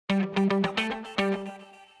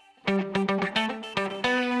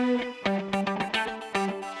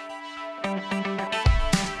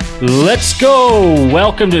Let's go.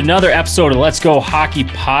 Welcome to another episode of Let's Go Hockey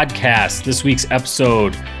Podcast. This week's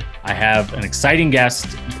episode, I have an exciting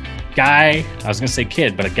guest, guy, I was going to say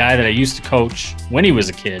kid, but a guy that I used to coach when he was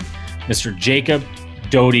a kid, Mr. Jacob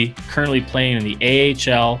Doty, currently playing in the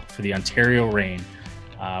AHL for the Ontario Reign.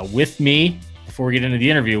 With me, before we get into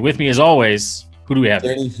the interview, with me as always, who do we have?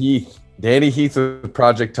 Danny Heath. Danny Heath with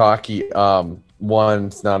Project Hockey. One,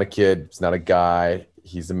 it's not a kid, it's not a guy,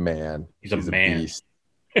 he's a man. He's a man. Beast.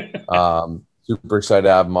 Super excited to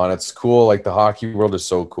have him on. It's cool. Like, the hockey world is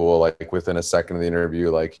so cool. Like within a second of the interview,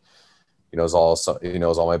 like, he knows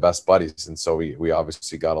all my best buddies, and so we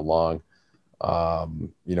obviously got along.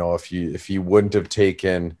 If he wouldn't have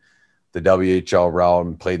taken the WHL route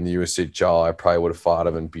and played in the USHL, I probably would have fought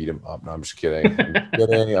him and beat him up. No, I'm just kidding.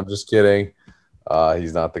 I'm just kidding.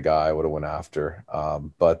 He's not the guy I would have went after.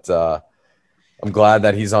 But I'm glad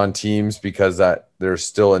that he's on teams because that there's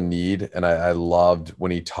still a need. And I loved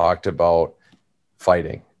when he talked about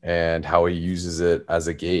fighting and how he uses it as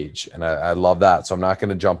a gauge. And I love that. So I'm not going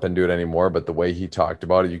to jump into it anymore, but the way he talked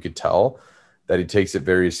about it, you could tell that he takes it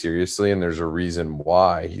very seriously. And there's a reason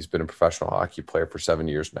why he's been a professional hockey player for 7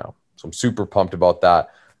 years now. So I'm super pumped about that.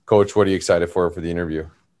 Coach, what are you excited for the interview?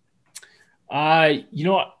 It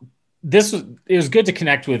was good to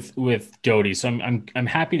connect with Doty. So I'm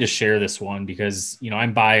happy to share this one because,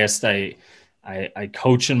 I'm biased. I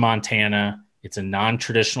coach in Montana. It's a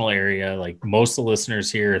non-traditional area. Like, most of the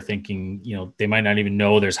listeners here are thinking, they might not even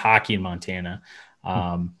know there's hockey in Montana.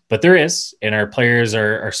 But there is, and our players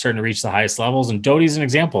are starting to reach the highest levels. And Doty's an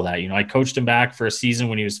example of that. I coached him back for a season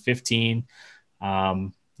when he was 15,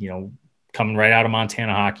 coming right out of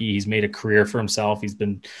Montana hockey. He's made a career for himself. He's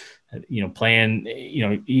been, playing,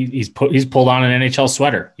 he's pulled on an NHL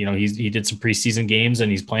sweater. He did some preseason games and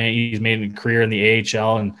he's made a career in the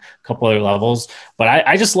AHL and a couple other levels. But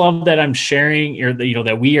I just love that I'm sharing, or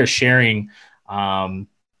that we are sharing, another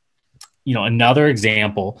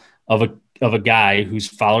example of a guy who's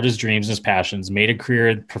followed his dreams and his passions, made a career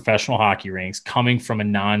in professional hockey ranks, coming from a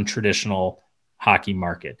non-traditional hockey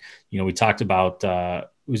market. We talked about, it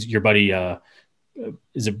was your buddy,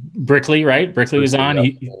 is it Brickley, right? Brickley was on.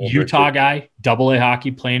 Utah guy, AA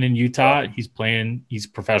hockey, playing in Utah. He's a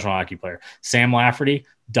professional hockey player. Sam Lafferty,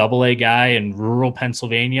 AA guy in rural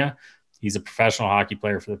Pennsylvania. He's a professional hockey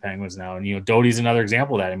player for the Penguins now. And, Doty's another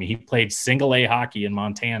example of that. I mean, he played single A hockey in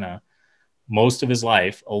Montana most of his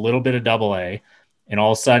life, a little bit of AA, and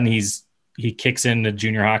all of a sudden he kicks into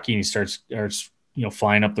junior hockey and he starts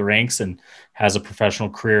flying up the ranks and has a professional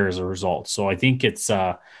career as a result. So I think it's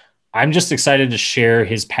I'm just excited to share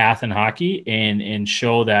his path in hockey and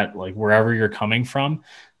show that, like, wherever you're coming from,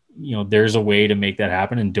 there's a way to make that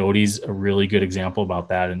happen. And Doty's a really good example about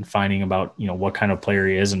that and finding about, what kind of player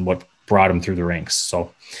he is and what brought him through the ranks.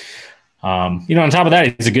 So, on top of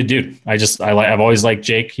that, he's a good dude. I've always liked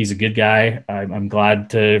Jake. He's a good guy. I'm glad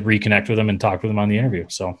to reconnect with him and talk with him on the interview.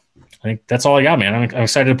 So I think that's all I got, man. I'm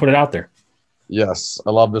excited to put it out there. Yes.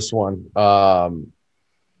 I love this one.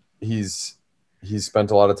 He's spent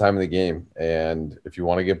a lot of time in the game, and if you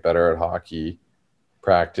want to get better at hockey,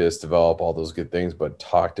 practice, develop all those good things, but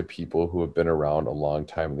talk to people who have been around a long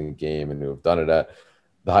time in the game and who have done it at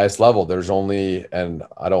the highest level. There's only, and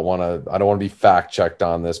I don't want to be fact checked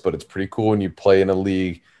on this, but it's pretty cool when you play in a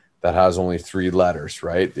league that has only 3 letters,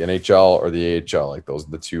 right? The NHL or the AHL, like, those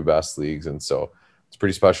are the 2 best leagues. And so it's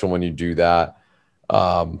pretty special when you do that.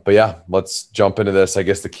 But yeah, let's jump into this. I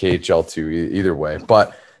guess the KHL too, either way,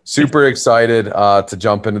 but super excited to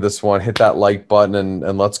jump into this one. Hit that like button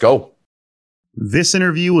and let's go. This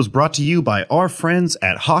interview was brought to you by our friends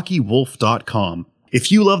at HockeyWolf.com.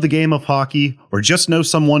 If you love the game of hockey or just know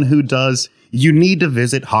someone who does, you need to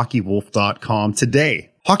visit HockeyWolf.com today.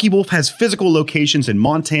 Hockey Wolf has physical locations in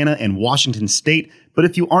Montana and Washington State, but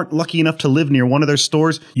if you aren't lucky enough to live near one of their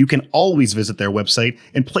stores, you can always visit their website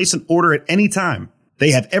and place an order at any time.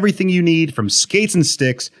 They have everything you need, from skates and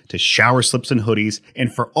sticks to shower slips and hoodies.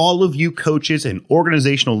 And for all of you coaches and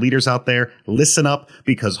organizational leaders out there, listen up,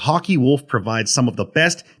 because Hockey Wolf provides some of the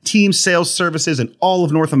best team sales services in all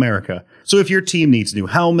of North America. So if your team needs new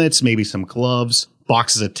helmets, maybe some gloves,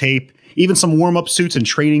 boxes of tape, even some warm-up suits and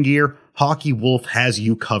training gear, Hockey Wolf has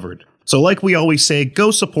you covered. So like we always say, go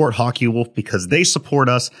support Hockey Wolf because they support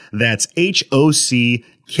us. That's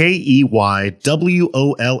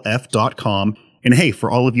HockeyWolf.com. And hey, for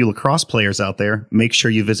all of you lacrosse players out there, make sure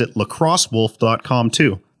you visit lacrossewolf.com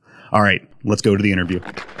too. All right, let's go to the interview.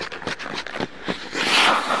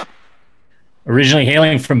 Originally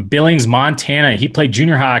hailing from Billings, Montana, he played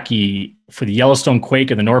junior hockey for the Yellowstone Quake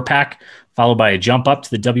and the NORPAC, followed by a jump up to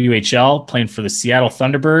the WHL, playing for the Seattle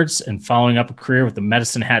Thunderbirds, and following up a career with the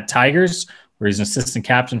Medicine Hat Tigers, where he's an assistant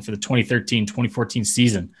captain for the 2013-2014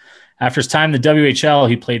 season. After his time in the WHL,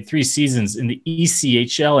 he played 3 seasons in the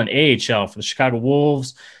ECHL and AHL for the Chicago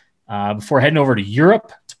Wolves before heading over to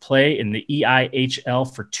Europe to play in the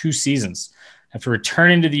EIHL for 2 seasons. After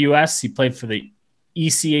returning to the U.S., he played for the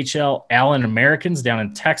ECHL Allen Americans down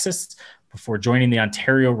in Texas before joining the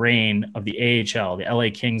Ontario Reign of the AHL, the LA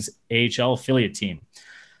Kings AHL affiliate team.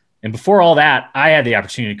 And before all that, I had the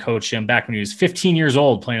opportunity to coach him back when he was 15 years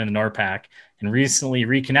old playing in the NORPAC, and recently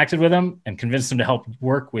reconnected with him and convinced him to help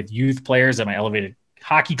work with youth players at my elevated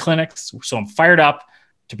hockey clinics. So I'm fired up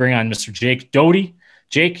to bring on Mr. Jake Doty.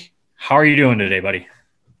 Jake, how are you doing today, buddy?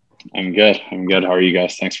 I'm good. How are you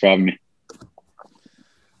guys? Thanks for having me.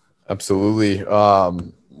 Absolutely.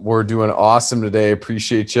 We're doing awesome today.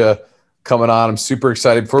 Appreciate you coming on. I'm super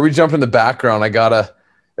excited. Before we jump in the background,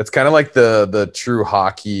 it's kind of like the true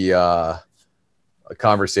hockey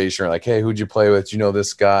conversation, like, hey, who'd you play with? Do you know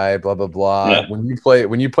this guy? Blah, blah, blah. Yeah.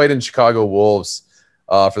 When you played in Chicago Wolves,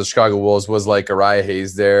 for the Chicago Wolves, was like Uriah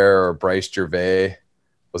Hayes there or Bryce Gervais?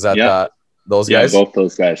 Was that those guys? Yeah, both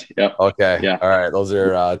those guys. Yeah. Okay. Yeah. All right. Those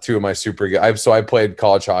are 2 of my super guys. So I played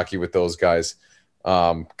college hockey with those guys,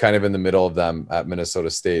 kind of in the middle of them at Minnesota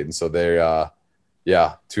State. And so they're,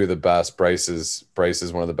 2 of the best. Bryce is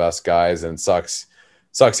one of the best guys, and sucks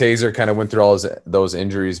Hazer kind of went through all those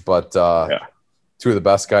injuries, but 2 of the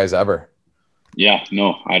best guys ever. Yeah,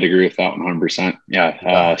 no, I'd agree with that 100%.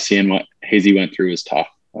 Yeah. Seeing what Hazy went through was tough.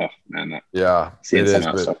 Oh, man, seeing some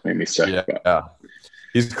of that stuff made me sick. Yeah.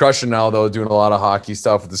 He's crushing now, though, doing a lot of hockey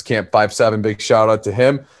stuff with this Camp 5-7. Big shout out to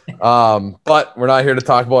him. But we're not here to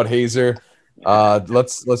talk about Hazer.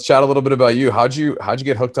 Let's chat a little bit about you. How'd you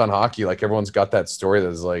get hooked on hockey? Like, everyone's got that story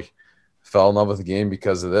that's like fell in love with the game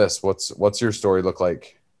because of this. What's your story look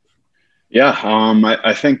like? Yeah,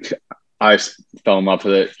 I think I fell in love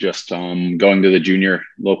with it just going to the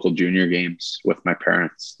local junior games with my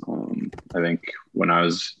parents. I think when I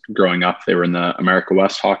was growing up, they were in the America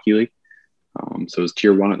West Hockey League. So it was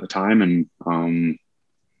tier 1 at the time. And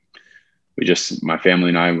my family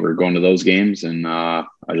and I were going to those games, and I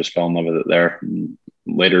just fell in love with it there. And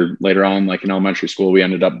later on, like in elementary school, we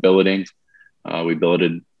ended up billeting. We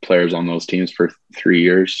billeted players on those teams for 3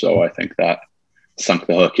 years. So I think that sunk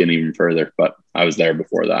the hook in even further, but I was there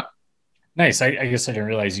before that. Nice. I guess I didn't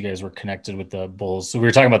realize you guys were connected with the Bulls. So we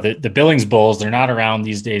were talking about the Billings Bulls. They're not around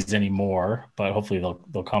these days anymore, but hopefully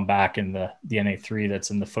they'll come back in the NA3 that's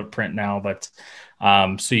in the footprint now. But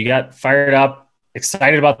so you got fired up,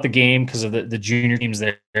 excited about the game because of the junior teams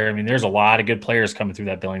there. I mean, there's a lot of good players coming through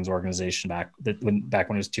that Billings organization back when it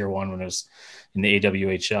was tier 1, when it was in the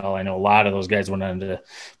AWHL. I know a lot of those guys went on to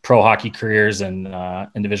pro hockey careers and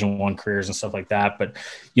Division I careers and stuff like that. But,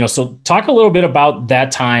 so talk a little bit about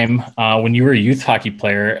that time when you were a youth hockey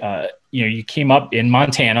player. You came up in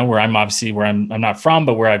Montana, where I'm not from,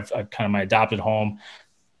 but where I've kind of my adopted home.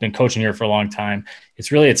 Been coaching here for a long time.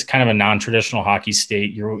 It's kind of a non-traditional hockey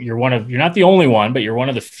state. You're not the only one, but you're one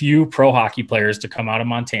of the few pro hockey players to come out of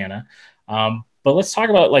Montana. But let's talk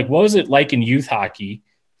about, like, what was it like in youth hockey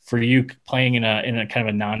for you playing in a kind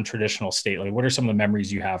of a non-traditional state? Like, what are some of the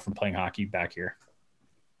memories you have from playing hockey back here?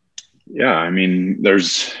 Yeah. I mean,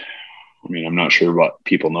 I'm not sure what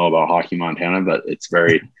people know about Hockey Montana, but it's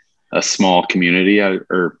very a small community, I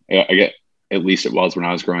get, at least it was when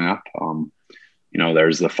I was growing up.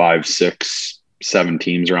 There's the 5, 6, 7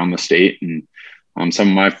 teams around the state. And some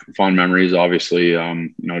of my fond memories, obviously,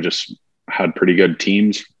 just had pretty good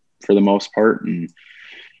teams for the most part, and,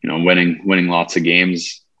 winning lots of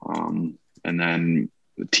games. And then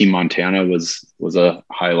Team Montana was a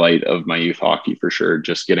highlight of my youth hockey for sure.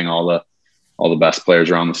 Just getting all the best players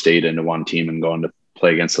around the state into one team and going to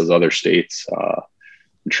play against those other states,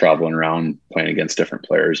 and traveling around playing against different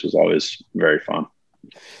players was always very fun.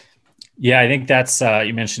 Yeah, I think that's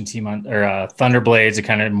you mentioned Thunderblades. It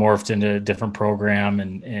kind of morphed into a different program,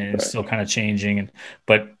 and it's still kind of changing.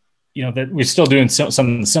 But that we're still doing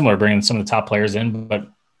something similar, bringing some of the top players in. But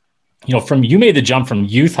you made the jump from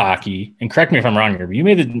youth hockey, and correct me if I'm wrong here, but you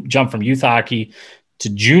made the jump from youth hockey to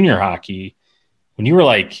junior hockey when you were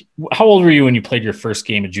like, how old were you when you played your first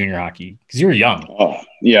game of junior hockey? Because you were young. Oh,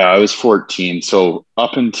 yeah, I was 14. So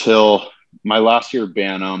up until my last year at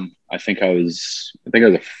Bantam, I think I was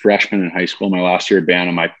a freshman in high school. My last year at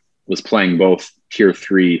Bantam, I was playing both tier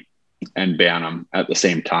 3 and Bantam at the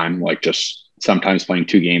same time, like just sometimes playing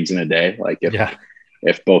 2 games in a day. Like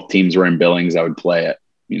if both teams were in Billings, I would play at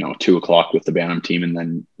 2:00 with the Bantam team and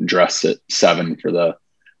then dress at 7 for the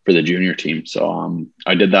junior team. So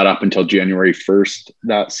I did that up until January 1st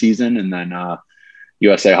that season, and then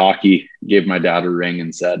USA Hockey gave my dad a ring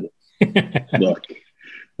and said,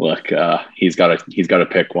 look, he's got to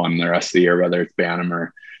pick one the rest of the year, whether it's Bantam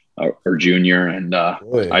or junior. And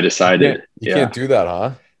Really? I decided, you can't do that,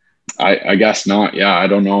 huh? I guess not. Yeah, I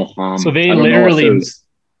don't know. So they I don't literally, know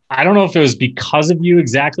I don't know if it was because of you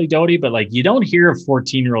exactly, Doty, but like you don't hear of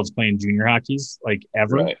 14-year-olds playing junior hockeys like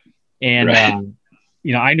ever. Right. And, Right.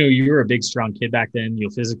 you know, I know you were a big, strong kid back then. You know,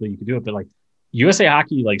 physically you could do it, but like USA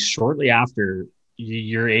Hockey, like shortly after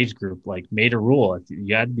your age group, like made a rule.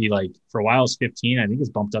 You had to be like, for a while it was 15. I think it's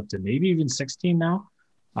bumped up to maybe even 16 now.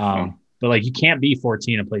 But like you can't be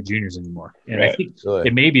 14 and play juniors anymore. And I think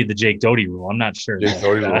it may be the Jake Doty rule. I'm not sure. Jake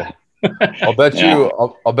Doty rule. I'll bet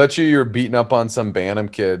I'll bet you you're beating up on some Bantam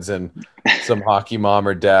kids and some hockey mom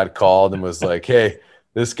or dad called and was like, hey,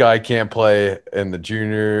 this guy can't play in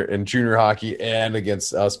junior hockey and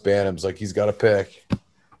against us Bantams. Like he's got to pick.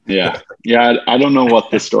 Yeah. I don't know what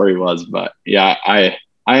the story was, but yeah, I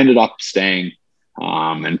ended up staying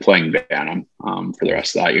and playing Bantam for the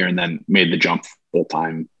rest of that year, and then made the jump full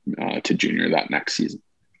time to junior that next season.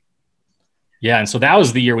 Yeah, and so that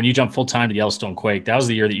was the year when you jumped full time to Yellowstone Quake. That was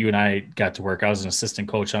the year that you and I got to work. I was an assistant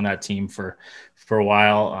coach on that team for a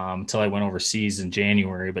while until I went overseas in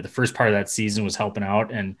January. But the first part of that season was helping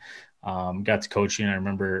out and got to coaching. I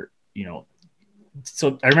remember,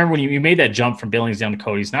 so I remember when you made that jump from Billings down to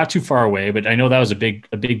Cody's, not too far away, but I know that was a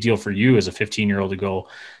big deal for you as a 15-year-old to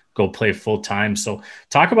go play full time. So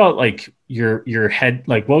talk about like your head,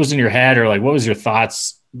 like what was in your head, or like what was your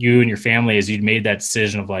thoughts, you and your family, as you'd made that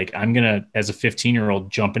decision of like, I'm going to, as a 15-year-old,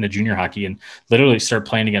 jump into junior hockey and literally start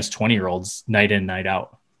playing against 20-year-olds night in, night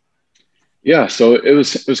out. Yeah. So it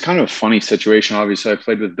was kind of a funny situation. Obviously I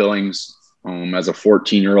played with Billings as a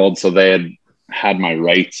 14-year-old. So they had my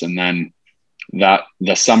rights. And then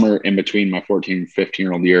the summer in between my 14,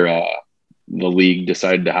 15-year-old year, the league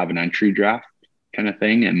decided to have an entry draft kind of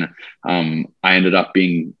thing. And I ended up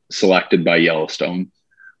being selected by Yellowstone.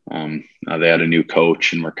 They had a new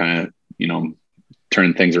coach and we're kind of,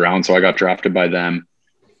 turning things around. So I got drafted by them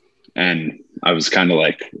and I was kind of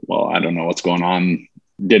like, well, I don't know what's going on.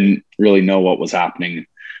 Didn't really know what was happening.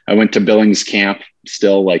 I went to Billings camp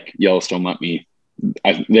still, like Yellowstone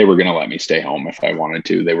they were going to let me stay home if I wanted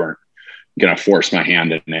to. They weren't going to force my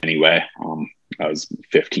hand in any way. I was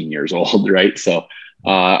 15 years old. Right. So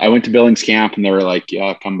I went to Billings camp and they were like,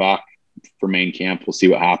 yeah, come back for main camp. We'll see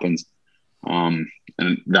what happens. And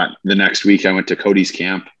that the next week I went to Cody's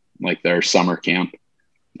camp, like their summer camp,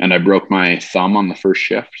 and I broke my thumb on the first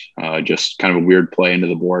shift, just kind of a weird play into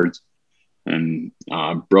the boards, and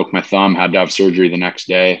broke my thumb, had to have surgery the next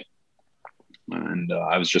day. And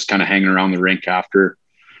I was just kind of hanging around the rink after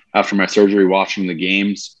my surgery, watching the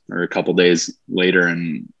games, or a couple days later.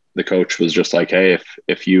 And the coach was just like, hey,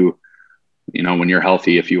 if you, when you're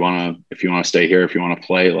healthy, if you want to stay here, if you want to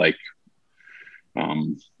play, like,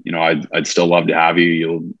 I'd still love to have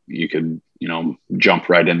you. You could, jump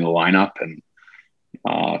right into the lineup. And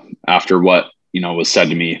after what, was said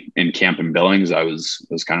to me in camp in Billings, I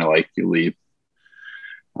was kind of like, you leave.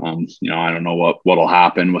 I don't know what'll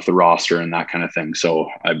happen with the roster and that kind of thing. So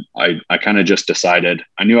I kind of just decided,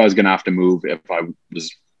 I knew I was going to have to move if I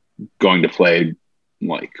was going to play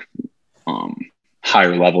like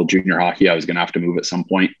higher level junior hockey. I was going to have to move at some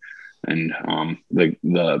point. And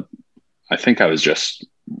I think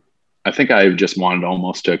I just wanted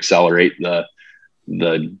almost to accelerate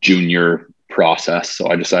the junior process. So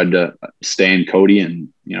I decided to stay in Cody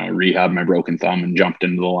and, rehab my broken thumb, and jumped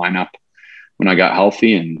into the lineup when I got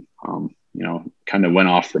healthy, and, kind of went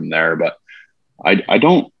off from there. But I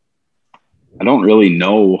don't really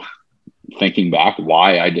know, thinking back,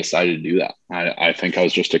 why I decided to do that. I think I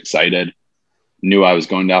was just excited, knew I was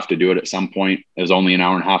going to have to do it at some point. It was only an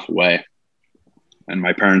hour and a half away. And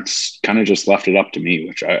my parents kind of just left it up to me,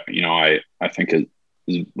 which I think it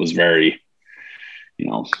was very,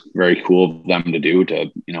 very cool of them to do,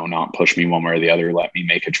 to, not push me one way or the other, let me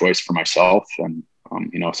make a choice for myself. And,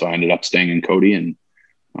 so I ended up staying in Cody, and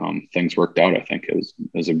things worked out. I think it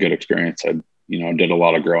was a good experience. I, did a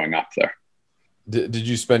lot of growing up there. Did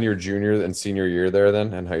you spend your junior and senior year there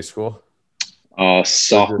then in high school?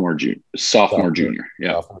 Sophomore, junior. Yeah. Sophomore, junior.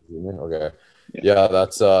 Okay. Yeah.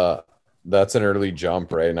 That's an early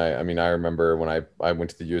jump, right? And I remember when I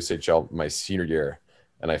went to the USHL my senior year,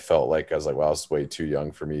 and I felt like, I was like, wow, it's way too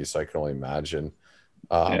young for me. So I can only imagine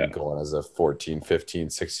going as a 14, 15,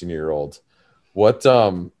 16-year-old.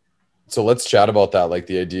 So let's chat about that, like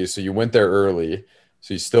the idea. So you went there early,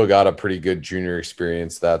 so you still got a pretty good junior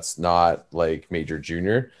experience that's not like major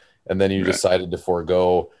junior. And then you decided to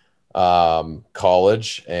forego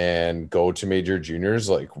college and go to major juniors.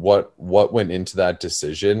 Like what went into that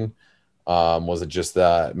decision? Was it just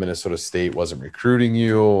that Minnesota State wasn't recruiting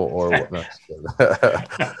you, or what? No,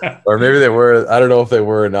 or maybe they were? I don't know if they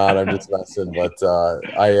were or not. I'm just messing. But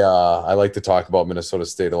I like to talk about Minnesota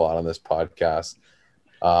State a lot on this podcast.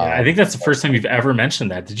 Yeah, I think that's the first time you've ever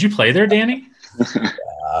mentioned that. Did you play there, Danny?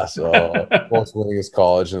 So most winningest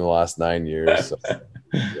college in the last 9 years. So.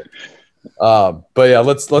 But yeah,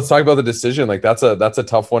 let's talk about the decision. Like that's a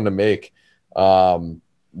tough one to make.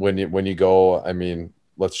 When you go, I mean,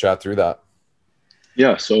 let's chat through that.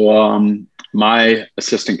 Yeah. So my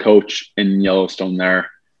assistant coach in Yellowstone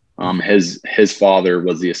there, his father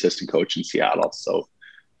was the assistant coach in Seattle. So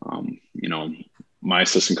my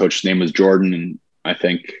assistant coach's name was Jordan, and I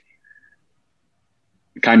think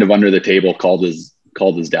kind of under the table called his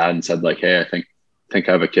dad and said like, hey, I think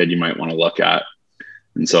I have a kid you might want to look at.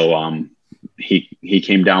 And so he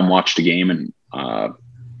came down, watched a game, and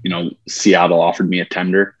Seattle offered me a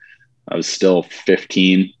tender. I was still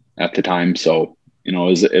 15 at the time, so it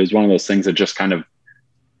was one of those things that just kind of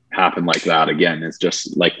happened like that. Again, it's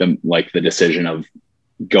just like the decision of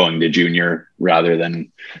going to junior rather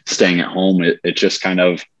than staying at home. It just kind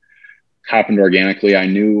of happened organically. I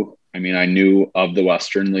knew of the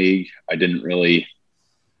Western League. I didn't really,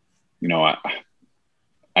 I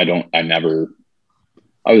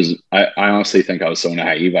honestly think I was so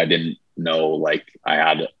naive. I didn't know like I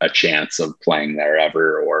had a chance of playing there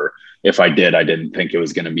ever, or if I did, I didn't think it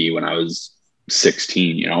was going to be when I was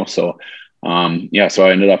 16, So, so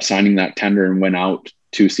I ended up signing that tender and went out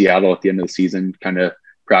to Seattle at the end of the season, kind of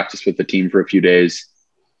practice with the team for a few days,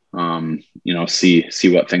 see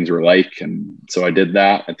what things were like. And so I did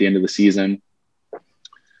that at the end of the season.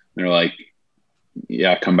 They're like,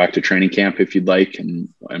 yeah, come back to training camp if you'd like, and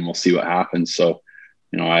we'll see what happens. So,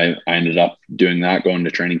 I ended up doing that, going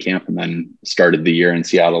to training camp, and then started the year in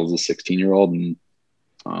Seattle as a 16-year-old and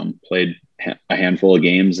played a handful of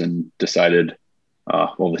games and decided,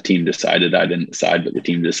 the team decided, I didn't decide, but the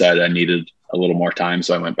team decided I needed a little more time.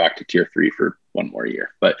 So I went back to Tier 3 for one more year.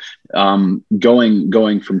 But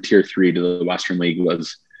going from Tier 3 to the Western League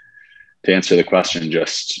was, to answer the question,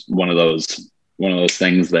 just one of those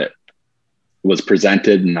things that was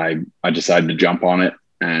presented, and I decided to jump on it,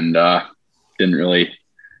 and didn't really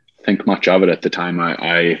think much of it at the time.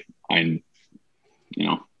 I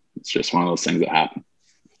it's just one of those things that happen.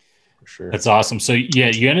 For sure. That's awesome. So yeah,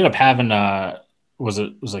 you ended up having was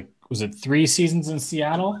it 3 seasons in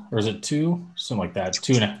Seattle, or is it 2? Something like that.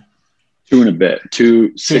 2 and a bit.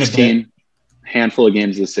 16, handful of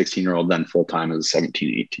games as a 16-year-old, then full-time as a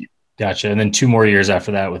 17, 18. Gotcha. And then 2 more years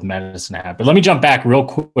after that with Medicine Hat. But let me jump back real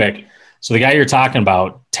quick. So the guy you're talking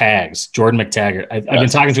about, Tags, Jordan McTaggart, I've been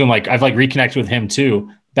talking to him, I've reconnected with him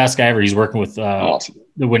too. Best guy ever. He's working with awesome.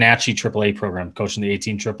 The Wenatchee AAA program, coaching the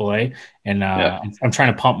 18 AAA. And I'm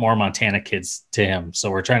trying to pump more Montana kids to him. So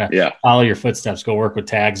we're trying to follow your footsteps, go work with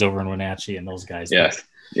Tags over in Wenatchee and those guys. Yes.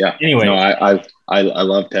 Yeah. Anyway. No, I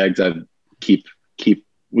love Tags. I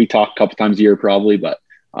we talk a couple times a year probably, but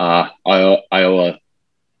I owe a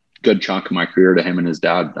good chunk of my career to him and his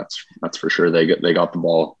dad. That's for sure. They got the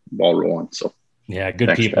ball rolling. So yeah,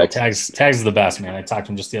 good people. Tags is the best, man. I talked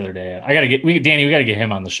to him just the other day. Danny, we got to get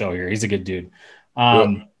him on the show here. He's a good dude.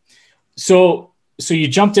 So you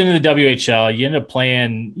jumped into the WHL. You ended up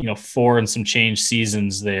playing, 4 and some change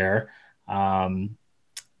seasons there.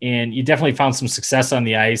 And you definitely found some success on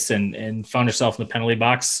the ice and found yourself in the penalty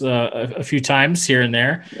box a few times here and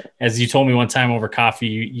there. As you told me one time over coffee,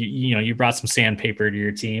 you brought some sandpaper to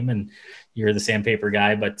your team and you're the sandpaper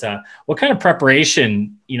guy. But what kind of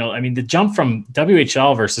preparation, the jump from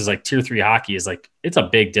WHL versus Tier 3 hockey is it's a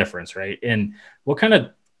big difference, right? And what kind of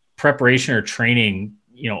preparation or training,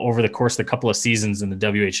 over the course of a couple of seasons in the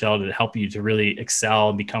WHL to help you to really excel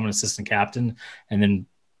and become an assistant captain and then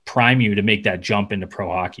prime you to make that jump into pro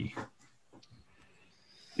hockey?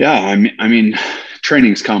 Yeah. I mean,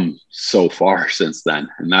 training's come so far since then.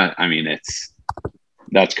 And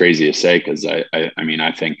that's crazy to say. Cause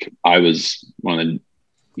I think I was one of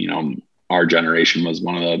the, our generation was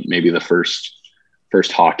one of maybe the first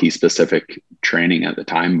hockey specific training at the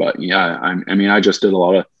time. But yeah, I just did a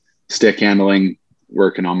lot of stick handling,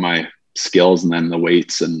 working on my skills, and then the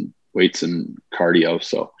weights and cardio.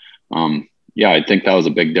 So, yeah, I think that was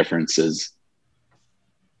a big difference is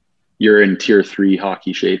you're in Tier 3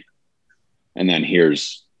 hockey shape, and then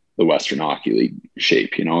here's the Western Hockey League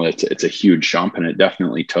shape. It's a huge jump, and it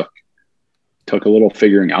definitely took a little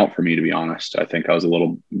figuring out for me, to be honest. I think I was a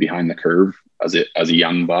little behind the curve as a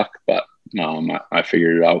young buck, but I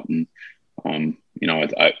figured it out, and I'm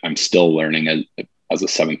still learning as a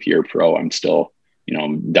 7th year pro. I'm still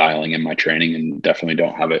dialing in my training, and definitely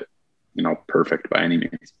don't have it perfect by any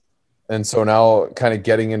means. And so now kind of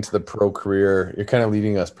getting into the pro career, you're kind of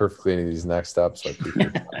leading us perfectly into these next steps.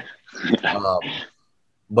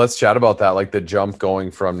 Let's chat about that, like the jump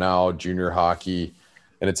going from now junior hockey.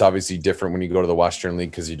 And it's obviously different when you go to the Western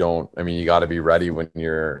League because you got to be ready when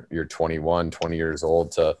you're 21, 20 years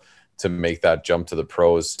old to make that jump to the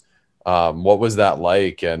pros. What was that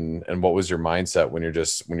like? And what was your mindset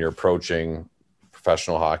when you're approaching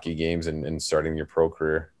professional hockey games and starting your pro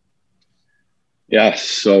career? Yeah.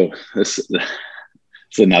 So this is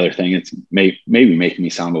another thing. It's maybe making me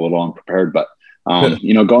sound a little unprepared, but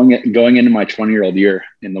going into my 20-year-old year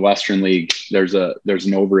in the Western League, there's an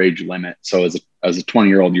overage limit. So as a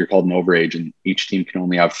 20-year-old, you're called an overage, and each team can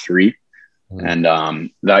only have 3. And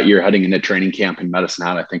that year, heading into training camp in Medicine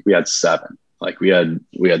Hat, I think we had 7. Like we had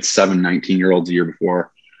 7 19-year-olds a year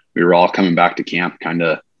before. We were all coming back to camp, kind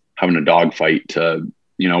of having a dogfight to,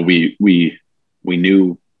 we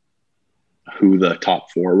knew who the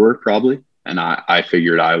top 4 were probably. And I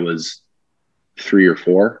figured I was 3 or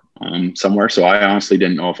 4 somewhere. So I honestly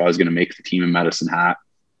didn't know if I was going to make the team in Medicine Hat.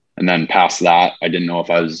 And then past that, I didn't know if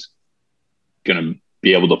I was going to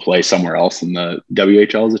be able to play somewhere else in the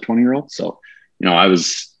WHL as a 20-year-old. So,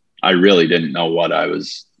 I really didn't know what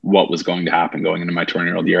was going to happen going into my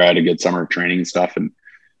 20-year-old year. I had a good summer of training and stuff and,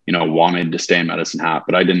 wanted to stay in Medicine Hat,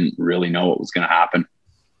 but I didn't really know what was going to happen.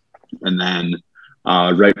 And then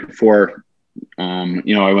right before,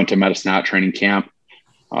 I went to Medicine Hat training camp,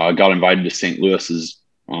 got invited to St. Louis's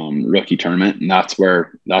rookie tournament. And that's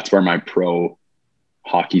where my pro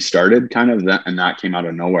hockey started kind of that. And that came out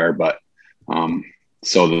of nowhere. But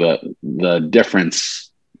so the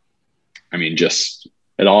difference,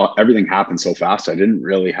 everything happened so fast. I didn't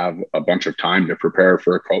really have a bunch of time to prepare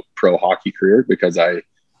for a pro hockey career because I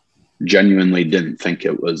genuinely didn't think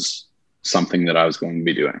it was something that I was going to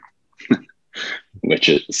be doing, which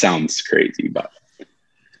it sounds crazy, but.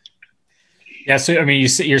 Yeah. So,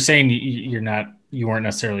 you're saying you weren't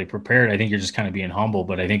necessarily prepared. I think you're just kind of being humble,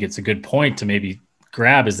 but I think it's a good point to maybe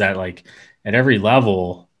grab is that like at every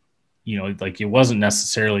level, like it wasn't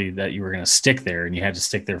necessarily that you were going to stick there and you had to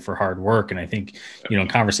stick there for hard work. And I think, in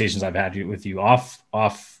conversations I've had with you off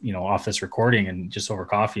this recording and just over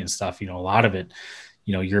coffee and stuff, a lot of it,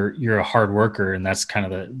 you're a hard worker, and that's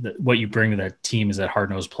kind of the what you bring to that team is that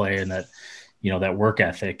hard-nosed play and that, that work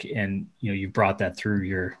ethic. And, you brought that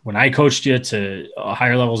through when I coached you to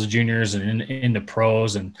higher levels of juniors and into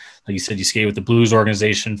pros. And like you said, you skated with the Blues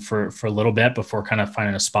organization for a little bit before kind of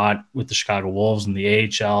finding a spot with the Chicago Wolves and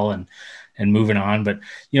the AHL and moving on. But,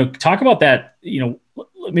 talk about that,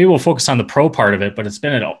 maybe we'll focus on the pro part of it, but it's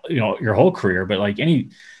been, your whole career, but like any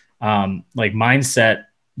like mindset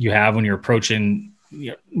you have when you're approaching,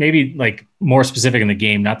 maybe like more specific in the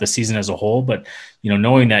game, not the season as a whole, but,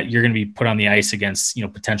 knowing that you're going to be put on the ice against,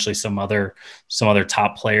 potentially some other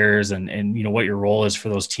top players and, what your role is for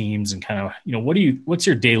those teams and kind of, what's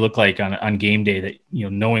your day look like on game day that,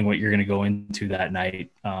 knowing what you're going to go into that night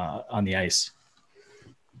on the ice?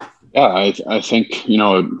 Yeah, I think,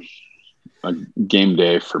 a game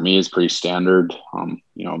day for me is pretty standard.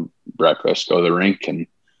 Breakfast, go to the rink and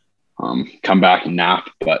come back and nap.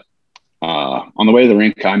 But on the way to the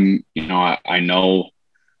rink, I know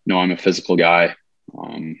I'm a physical guy.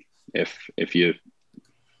 If you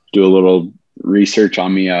do a little research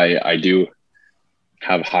on me, I do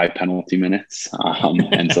have high penalty minutes.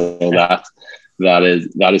 And so that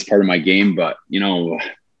is part of my game, but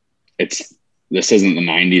this isn't the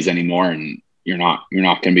 90s anymore, and you're not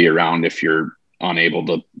going to be around if you're unable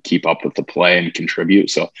to keep up with the play and contribute.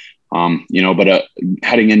 So, but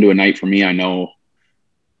heading into a night for me, I know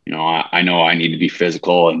I need to be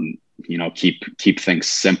physical and, keep things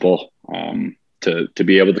simple, to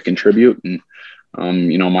be able to contribute. And,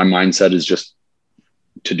 my mindset is just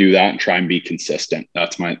to do that and try and be consistent.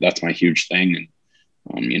 That's my huge thing.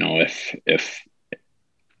 And, I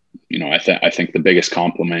think the biggest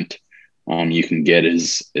compliment, you can get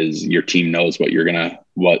is your team knows what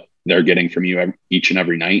they're getting from you each and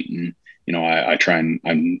every night. And, I'm trying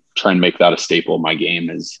to make that a staple of my game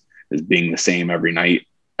is being the same every night.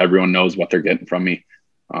 Everyone knows what they're getting from me.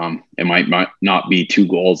 It might not be 2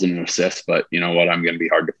 goals and an assist, but you know what, I'm going to be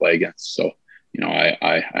hard to play against. So,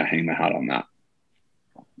 I hang my hat on that.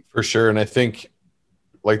 For sure. And I think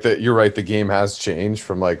like that, you're right. The game has changed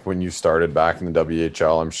from like when you started back in the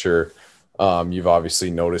WHL. I'm sure you've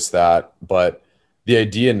obviously noticed that, but the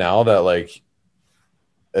idea now that like,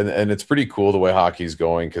 and it's pretty cool the way hockey's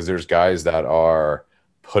going, because there's guys that are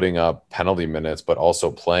putting up penalty minutes, but also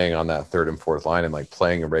playing on that 3rd and 4th line and like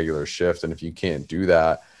playing a regular shift. And if you can't do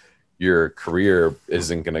that, your career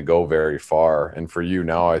isn't going to go very far. And for you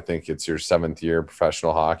now, I think it's your 7th year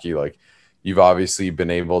professional hockey. Like you've obviously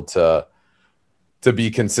been able to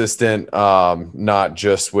be consistent, not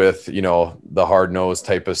just with, the hard nosed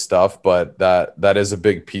type of stuff, but that is a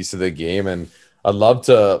big piece of the game. And I'd love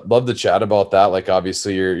to chat about that. Like,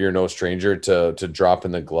 obviously you're no stranger to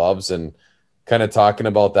dropping the gloves and kind of talking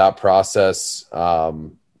about that process,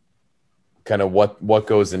 kind of what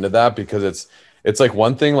goes into that, because it's like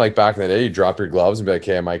one thing, like back in the day, you drop your gloves and be like,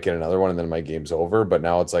 okay, I might get another one and then my game's over. But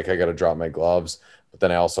now it's like, I got to drop my gloves, but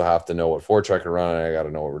then I also have to know what forecheck to run. I got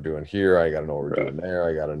to know what we're doing here. I got to know what we're doing there.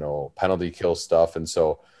 I got to know penalty kill stuff. And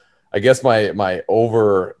so I guess my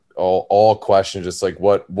overall question is just like,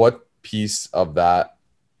 what piece of that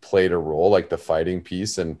played a role, like the fighting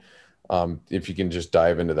piece? And if you can just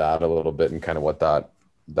dive into that a little bit and kind of what that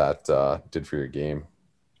did for your game.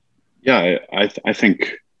 Yeah, I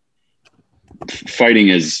think fighting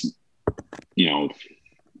is, I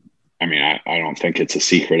don't think it's a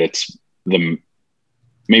secret. It's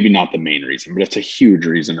maybe not the main reason, but it's a huge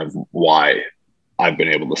reason of why I've been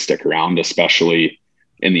able to stick around, especially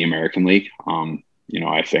in the American League.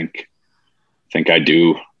 I think I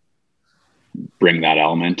do bring that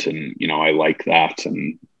element, and, I like that.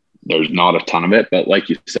 And there's not a ton of it, but like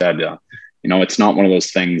you said, it's not one of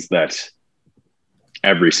those things that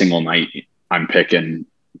every single night I'm picking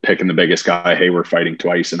the biggest guy. Hey, we're fighting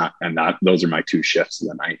twice. And those are my 2 shifts of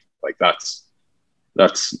the night. Like that's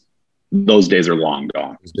those days are long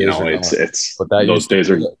gone. It's those days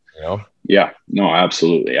are, yeah, no,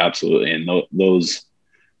 absolutely. Absolutely. And those,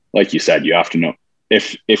 like you said, you have to know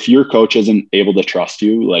if your coach isn't able to trust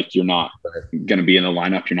you, like you're not going to be in the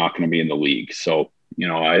lineup, you're not going to be in the league. So,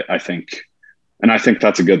 I think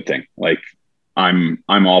that's a good thing. Like I'm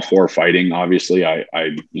all for fighting. Obviously I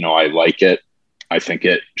like it. I think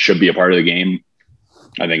it should be a part of the game.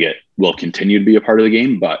 I think it will continue to be a part of the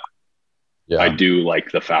game, but yeah, I do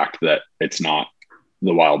like the fact that it's not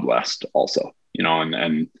the Wild West also, and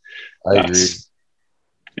I agree.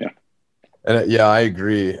 Yeah. And yeah, I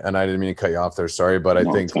agree. And I didn't mean to cut you off there. Sorry. But I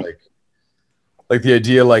think like the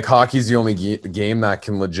idea, like hockey's the only game that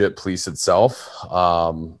can legit police itself.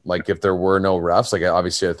 Like if there were no refs, like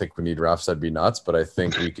obviously I think we need refs, that'd be nuts, but I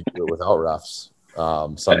think we could do it without refs.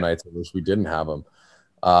 Some nights I wish we didn't have them.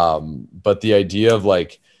 But the idea of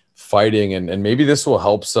like fighting, and maybe this will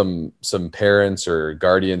help some parents or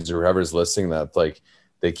guardians or whoever's listening that like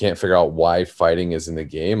they can't figure out why fighting is in the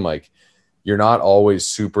game. Like you're not always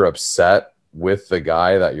super upset with the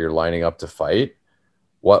guy that you're lining up to fight.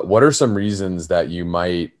 What are some reasons that you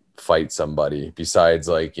might fight somebody besides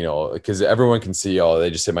like, because everyone can see, oh,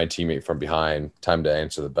 they just hit my teammate from behind, time to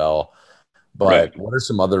answer the bell. But What are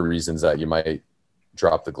some other reasons that you might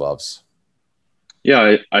drop the gloves?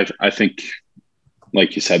 Yeah, I think,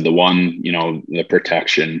 like you said, the one, the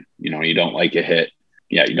protection, you don't like a hit.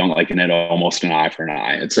 Yeah, you don't like an hit, almost an eye for an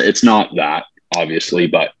eye. It's not that, obviously,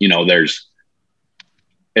 but,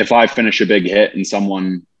 if I finish a big hit and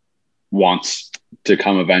someone wants to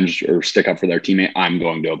come avenge or stick up for their teammate, I'm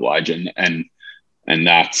going to oblige. And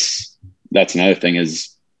that's another thing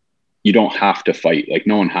is you don't have to fight. Like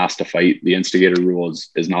no one has to fight. The instigator rule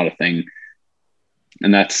is not a thing.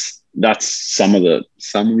 And that's some of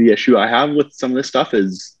the issue I have with some of this stuff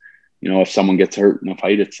is, if someone gets hurt in a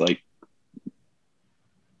fight, it's like,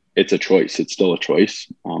 it's a choice. It's still a choice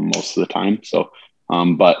most of the time. So,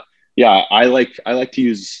 but yeah, I like to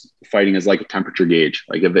use fighting as like a temperature gauge.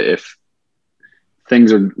 Like if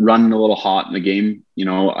things are running a little hot in the game,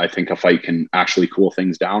 I think a fight can actually cool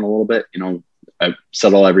things down a little bit,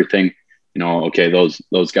 settle everything, okay,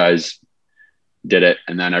 those guys did it.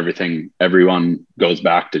 And then everyone goes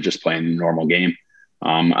back to just playing the normal game.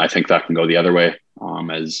 I think that can go the other way.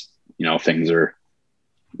 As things are,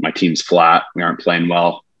 my team's flat, we aren't playing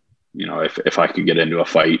well. If I could get into a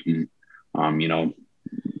fight and,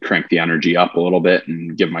 crank the energy up a little bit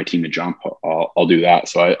and give my team a jump, I'll do that.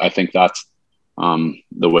 So I think that's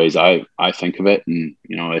the ways I think of it. And,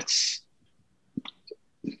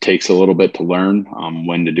 it takes a little bit to learn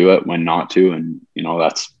when to do it, when not to. And,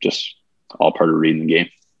 that's just all part of reading the game.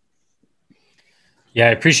 Yeah,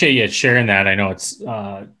 I appreciate you sharing that. I know it's,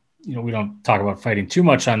 we don't talk about fighting too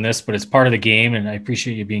much on this, but it's part of the game. And I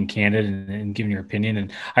appreciate you being candid and giving your opinion.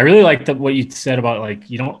 And I really like what you said about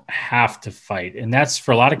like, you don't have to fight. And that's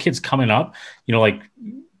for a lot of kids coming up, like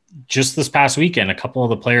just this past weekend, a couple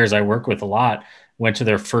of the players I work with a lot went to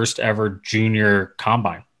their first ever junior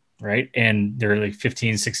combine. Right. And they're like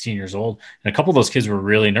 15, 16 years old. And a couple of those kids were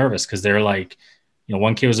really nervous because they're like,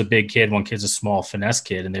 one kid was a big kid, one kid's a small finesse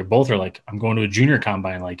kid. And they both are like, I'm going to a junior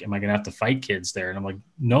combine. Like, am I going to have to fight kids there? And I'm like,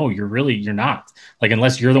 no, you're not. Like,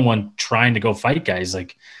 unless you're the one trying to go fight guys,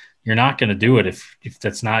 like you're not going to do it if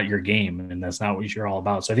that's not your game and that's not what you're all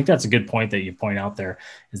about. So I think that's a good point that you point out there,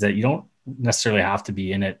 is that you don't necessarily have to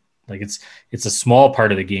be in it. Like it's a small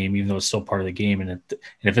part of the game, even though it's still part of the game. And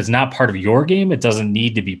if it's not part of your game, it doesn't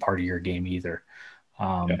need to be part of your game either.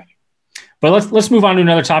 But let's move on to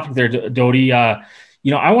another topic there, Dodie. I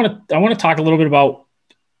want to talk a little bit about,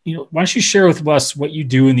 why don't you share with us what you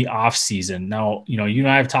do in the off season? Now, you and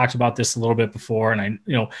I have talked about this a little bit before, and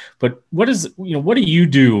but what do you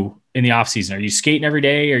do in the off season? Are you skating every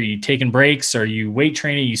day? Are you taking breaks? Are you weight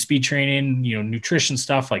training? Are you speed training, nutrition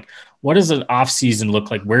stuff? Like, what does an off season look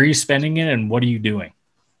like? Where are you spending it, and what are you doing?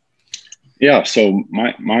 Yeah. So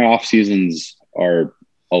my off seasons are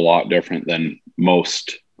a lot different than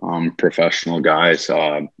most professional guys.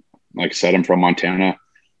 Like I said, I'm from Montana,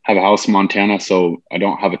 have a house in Montana, so I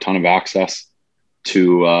don't have a ton of access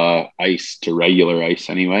to ice, to regular ice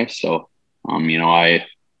anyway. So, I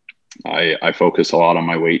focus a lot on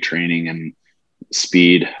my weight training and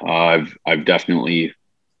speed. I've definitely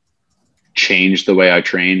changed the way I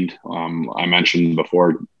trained. I mentioned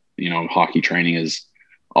before, hockey training is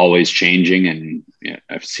always changing, and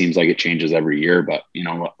it seems like it changes every year. But,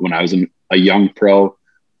 when I was a young pro,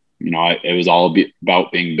 it was all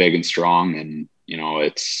about being big and strong, and,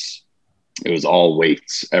 it was all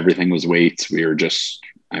weights. Everything was weights. We were just,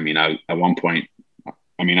 at one point,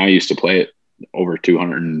 I used to play it over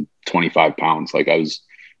 225 pounds. Like, I was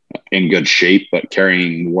in good shape, but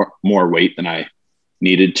carrying more weight than I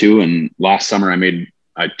needed to. And last summer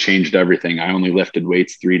I changed everything. I only lifted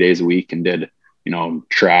weights 3 days a week and did,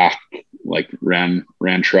 track, like ran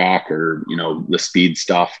track, or, the speed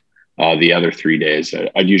stuff, the other 3 days.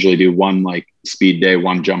 I'd usually do one like speed day,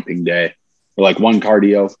 one jumping day, or like one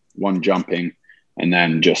cardio, one jumping, and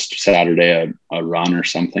then just Saturday a run or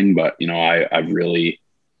something. But, I've really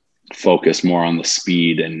focused more on the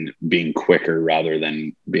speed and being quicker rather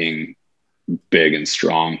than being big and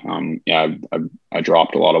strong. I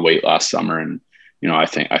dropped a lot of weight last summer, and, I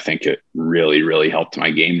think it really, really helped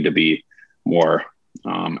my game to be more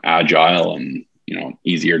agile and,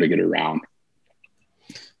 easier to get around.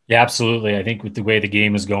 Yeah, absolutely. I think with the way the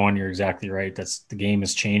game is going, you're exactly right. The game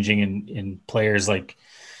is changing, and players, like,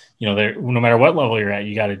 no matter what level you're at,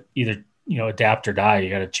 you got to either, adapt or die. You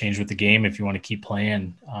got to change with the game if you want to keep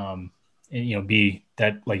playing. And, be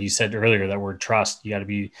that, like you said earlier, that word trust. You got to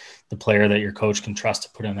be the player that your coach can trust to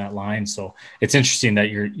put in that line. So it's interesting that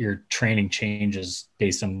your training changes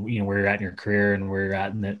based on, where you're at in your career and where you're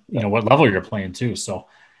at in the, what level you're playing too. So,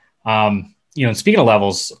 and speaking of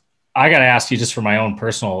levels, I got to ask you, just for my own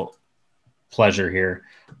personal pleasure here,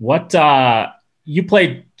 what you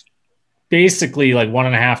played basically like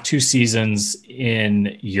 1.5, 2 seasons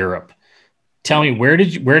in Europe. Tell me, where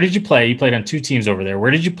did you play? You played on 2 teams over there.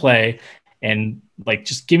 Where did you play? And, like,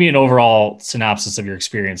 just give me an overall synopsis of your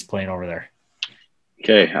experience playing over there.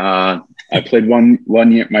 Okay. I played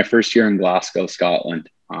one year, my first year in Glasgow, Scotland,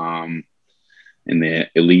 in the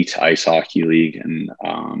Elite Ice Hockey League. And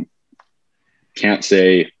can't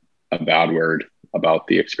say a bad word about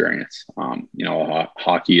the experience.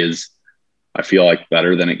 Hockey is, I feel like,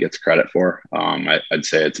 better than it gets credit for. I'd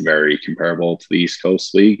say it's very comparable to the East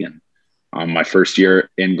Coast League. And my first year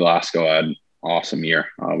in Glasgow, I had an awesome year.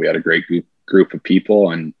 We had a great group of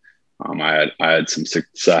people, and I had some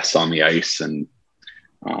success on the ice, and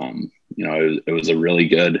it was a really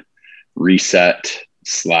good reset /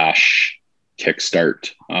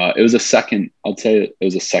 kickstart. It was a second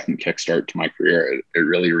kickstart to my career. It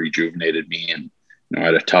really rejuvenated me, and I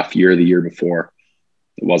had a tough year the year before.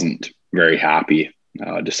 I wasn't very happy.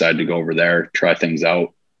 Decided to go over there, try things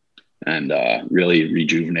out, and really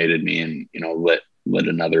rejuvenated me, and lit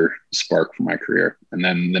another spark for my career. And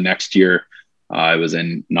then the next year, I was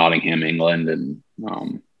in Nottingham, England,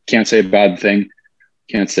 and can't say a bad thing.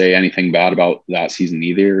 Can't say anything bad about that season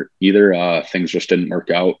either. Things just didn't work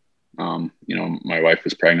out. My wife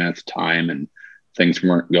was pregnant at the time, and things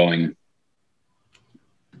weren't going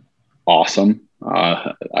awesome.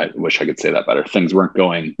 I wish I could say that better. Things weren't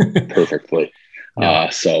going perfectly. Yeah.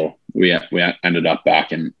 So we ended up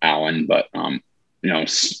back in Allen, but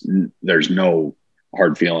there's no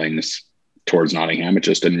hard feelings towards Nottingham. It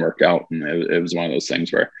just didn't work out, and it was one of those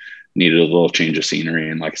things where I needed a little change of scenery.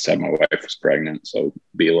 And like I said, my wife was pregnant, so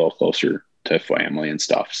be a little closer to family and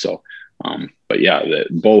stuff. So, but yeah,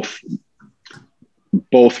 both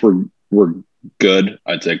were good.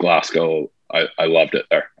 I'd say Glasgow, I loved it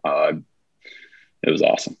there. It was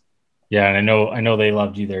awesome. Yeah, and I know they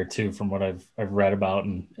loved you there too, from what I've read about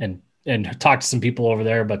and talked to some people over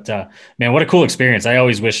there. But man, what a cool experience! I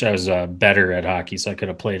always wish I was better at hockey, so I could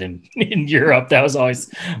have played in Europe. That was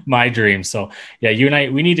always my dream. So yeah, you and I,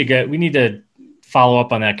 we need to follow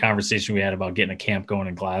up on that conversation we had about getting a camp going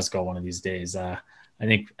in Glasgow one of these days. I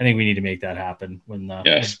think we need to make that happen when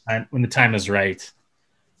the time is right.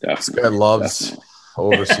 This guy loves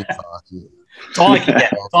overseas hockey. It's all I can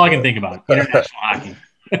get. It's all I can think about. International hockey.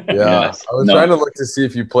 Yeah, I was trying to look to see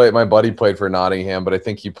if you played. My buddy played for Nottingham, but I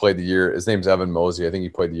think he played the year. His name's Evan Mosey. I think he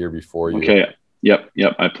played the year before you. Okay. Yep.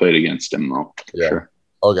 I played against him though. Yeah. Sure.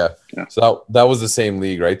 Okay. Yeah. So that was the same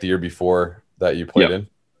league, right? The year before that you played in.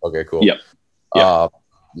 Okay. Cool. Yep.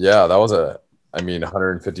 Yeah, that was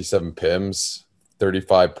 157 PIMs,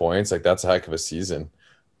 35 points. Like that's a heck of a season.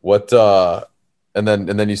 What? And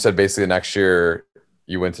then you said basically next year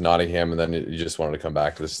you went to Nottingham, and then you just wanted to come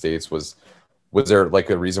back to the States. Was there like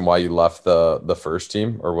a reason why you left the first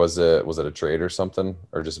team, or was it a trade or something,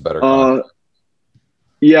 or just a better contract?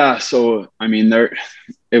 Yeah. So, I mean,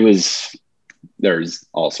 there's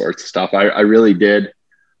all sorts of stuff. I really did.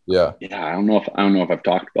 Yeah. Yeah. I don't know if I've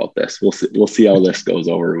talked about this. We'll see how this goes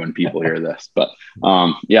over when people hear this, but,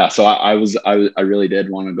 yeah, so I really did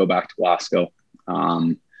want to go back to Glasgow.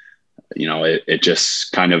 It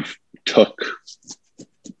just kind of took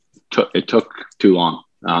too long.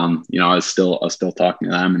 I was still talking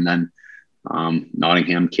to them, and then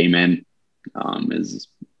Nottingham came in and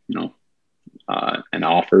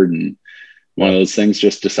offered, and one of those things,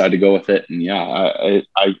 just decided to go with it. And yeah,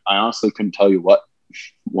 I honestly couldn't tell you what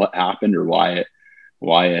happened or why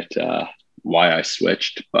I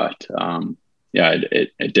switched, but yeah,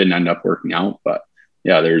 it didn't end up working out. But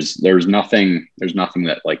yeah, there's nothing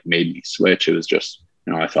that like made me switch. It was just,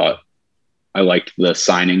 I thought I liked the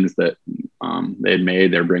signings that they had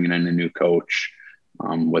made. They're bringing in a new coach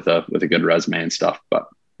with a good resume and stuff. But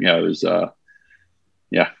yeah, it was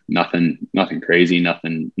nothing crazy,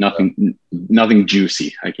 nothing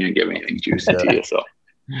juicy. I can't give anything juicy to you. So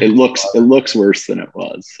it looks worse than it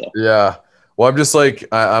was. So yeah. Well, I'm just like,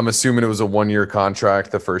 I'm assuming it was a 1-year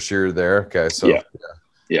contract the first year there. Okay. So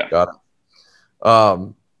yeah. Got it.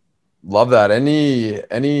 Love that.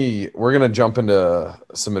 We're going to jump into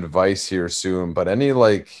some advice here soon, but any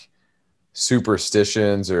like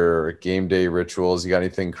superstitions or game day rituals, you got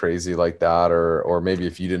anything crazy like that? Or maybe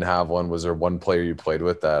if you didn't have one, was there one player you played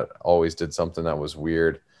with that always did something that was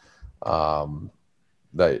weird,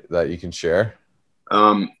 that you can share?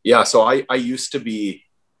 Yeah. So I used to be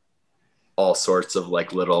all sorts of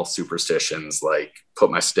like little superstitions, like put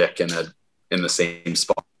my stick in the same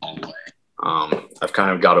spot all the way. I've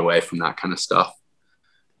kind of got away from that kind of stuff,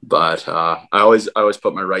 but I always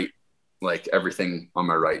put my like everything on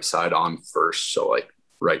my right side on first. So like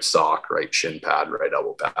right sock, right shin pad, right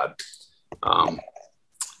elbow pad.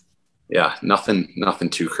 Yeah, nothing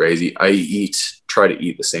too crazy. I try to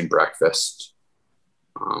eat the same breakfast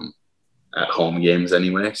at home games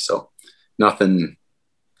anyway. So nothing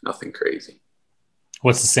crazy.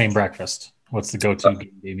 What's the same breakfast? What's the go-to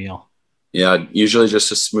game day meal? Yeah, usually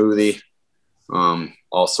just a smoothie.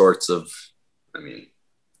 All sorts of,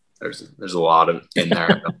 there's a lot of in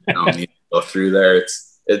there. I don't need to go through there.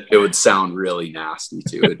 It would sound really nasty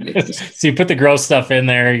too. It makes so you put the gross stuff in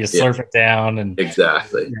there, you slurp it down, and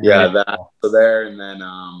exactly. Yeah, that so there, and then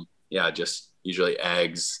just usually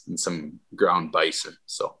eggs and some ground bison.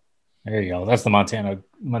 So there you go. That's the Montana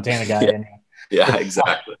guy. Yeah,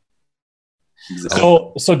 exactly.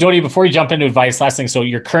 So Doty, before you jump into advice, last thing. So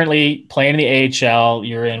you're currently playing in the AHL.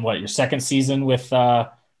 You're in your second season with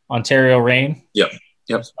Ontario Reign? Yep.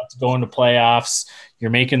 About to go into playoffs.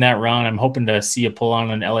 You're making that run. I'm hoping to see you pull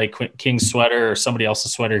on an LA Kings sweater or somebody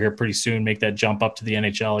else's sweater here pretty soon. Make that jump up to the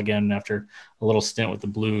NHL again after a little stint with the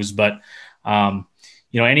Blues. But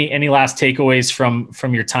any last takeaways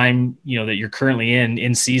from your time that you're currently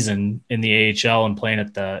in season in the AHL and playing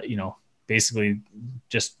at the basically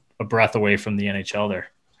just a breath away from the NHL there?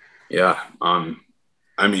 Yeah.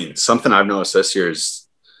 Something I've noticed this year is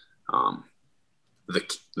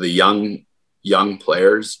the young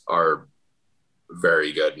players are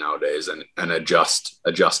very good nowadays and adjust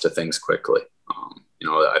to things quickly.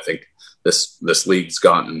 I think this league's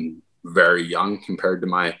gotten very young compared to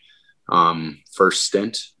my first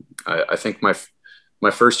stint. I think my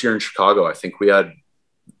first year in Chicago, I think we had,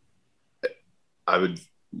 I would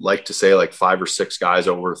like to say like 5 or 6 guys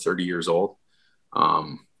over 30 years old.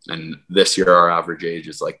 And this year our average age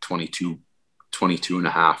is like 22 and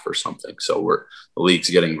a half or something. So the league's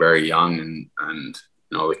getting very young and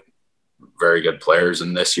very good players.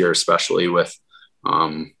 And this year, especially with,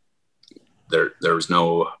 there was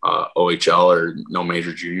no OHL or no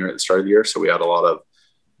major junior at the start of the year. So we had a lot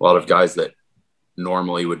of guys that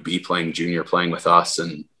normally would be playing junior playing with us,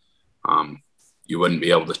 and you wouldn't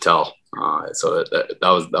be able to tell. So that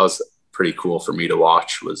was pretty cool for me to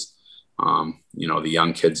watch, was The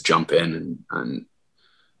young kids jump in and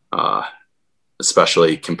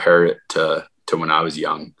especially compare it to when I was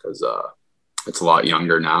young, because it's a lot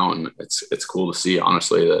younger now, and it's cool to see,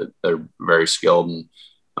 honestly, that they're very skilled,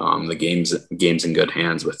 and the game's in good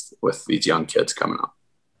hands with these young kids coming up.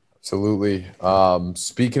 Absolutely.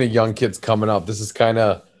 Speaking of young kids coming up, this is kind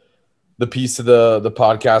of the piece of the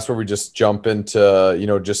podcast where we just jump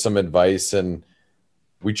into, just some advice, and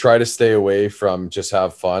we try to stay away from just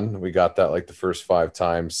have fun. We got that like the first 5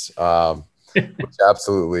 times. Which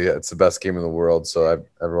absolutely, it's the best game in the world. So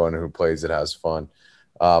everyone who plays it has fun.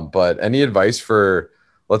 But any advice for,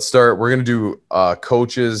 let's start, we're going to do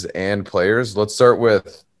coaches and players. Let's start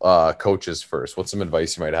with coaches first. What's some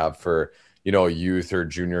advice you might have for, youth or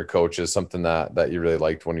junior coaches, something that you really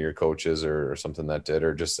liked one of your coaches or something that did,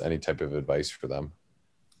 or just any type of advice for them?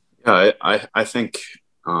 Yeah, I think,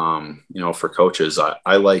 for coaches,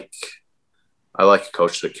 I like a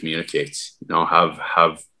coach that communicates,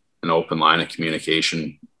 have an open line of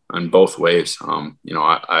communication in both ways. I've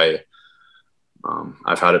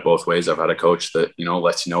had it both ways. I've had a coach that,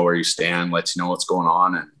 lets you know where you stand, lets you know what's going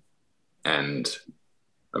on. And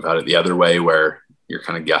I've had it the other way where you're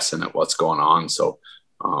kind of guessing at what's going on. So,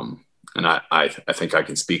 and I think I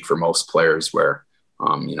can speak for most players where,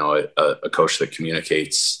 a coach that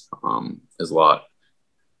communicates is a lot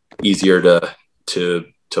easier to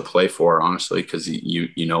play for, honestly, because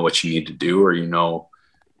you know what you need to do, or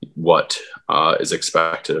what is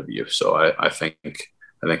expected of you. So I think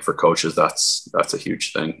for coaches, that's a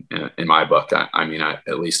huge thing in my book.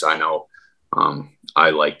 At least I know I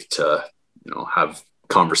like to, have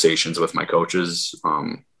conversations with my coaches.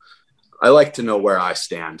 I like to know where I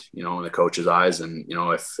stand, in the coach's eyes, and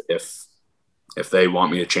if they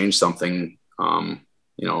want me to change something, how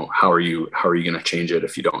are you going to change it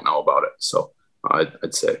if you don't know about it? So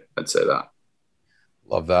I'd say that.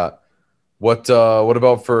 Love that. What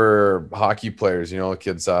about for hockey players,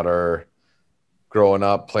 kids that are growing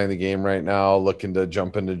up, playing the game right now, looking to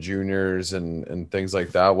jump into juniors and things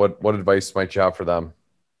like that? What advice might you have for them?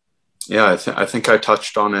 Yeah, I think I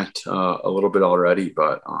touched on it a little bit already,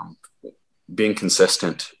 but being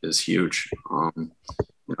consistent is huge.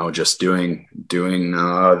 Just doing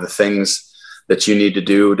the things that you need to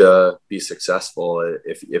do to be successful.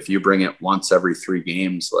 If you bring it once every 3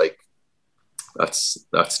 games, like that's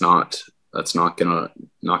not gonna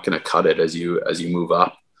cut it as you move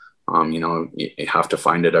up. You have to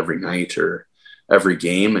find it every night or every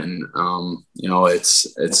game, and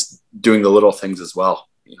it's doing the little things as well.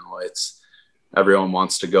 It's everyone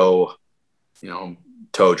wants to go,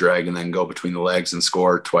 toe drag and then go between the legs and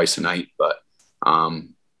score twice a night, but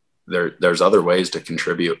there's other ways to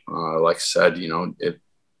contribute. Like I said,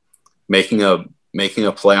 making a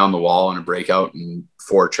play on the wall and a breakout and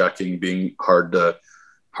forechecking being hard to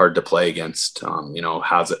play against,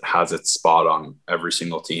 has its spot on every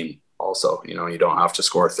single team. Also, you don't have to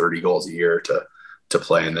score 30 goals a year to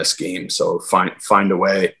play in this game. So find a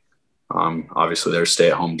way. Obviously there's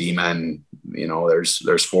stay-at-home D-men,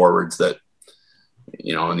 there's forwards that,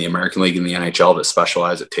 in the American League and the NHL that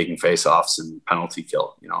specialize at taking face-offs and penalty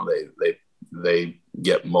kill. They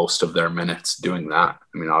get most of their minutes doing that.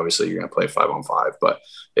 Obviously you're going to play 5-on-5, but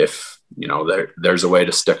if, there's a way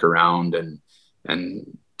to stick around and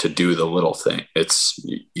to do the little thing,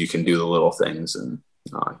 you can do the little things. And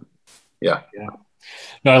yeah.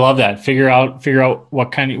 No, I love that. Figure out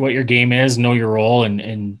what your game is, know your role,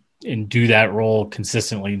 and do that role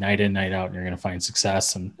consistently night in, night out, and you're going to find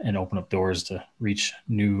success and open up doors to reach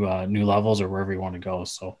new levels or wherever you want to go.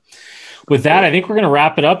 So with that, I think we're going to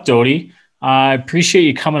wrap it up, Doty. I appreciate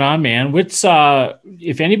you coming on, man.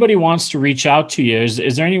 If anybody wants to reach out to you,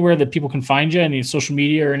 is there anywhere that people can find you, any social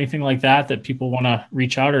media or anything like that people want to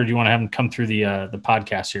reach out, or do you want to have them come through the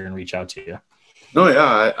podcast here and reach out to you? No,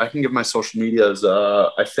 yeah, I can give my social medias.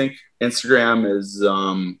 I think Instagram is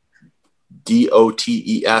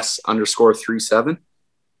DOTES_37,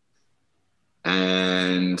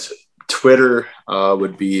 and Twitter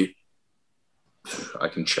would be, I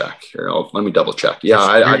can check here. Let me double check. Yeah,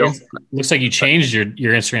 I don't. Looks like you changed your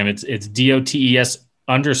Instagram. It's DOTES_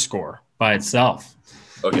 by itself.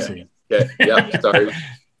 Okay. Yeah.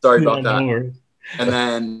 Sorry about that. No, and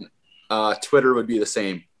then Twitter would be the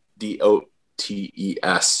same, DOTES_.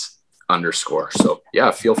 So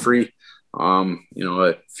yeah, feel free.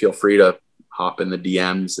 Feel free to hop in the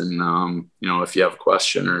DMs, and if you have a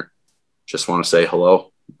question or just want to say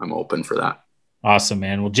hello, I'm open for that. Awesome,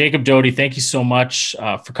 man. Well, Jacob Doty, thank you so much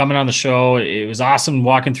for coming on the show. It was awesome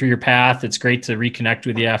walking through your path. It's great to reconnect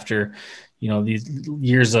with you after, these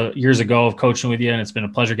years ago of coaching with you, and it's been a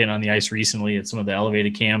pleasure getting on the ice recently at some of the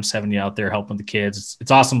elevated camps, having you out there helping the kids. It's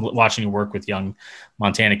awesome watching you work with young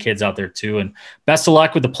Montana kids out there too. And best of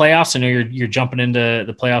luck with the playoffs. I know you're jumping into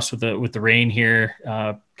the playoffs with the Reign here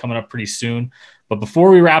coming up pretty soon. But before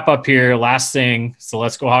we wrap up here, last thing, so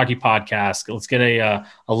Let's Go Hockey podcast. Let's get a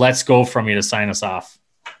let's go from you to sign us off.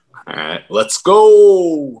 All right, let's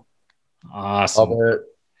go. Awesome.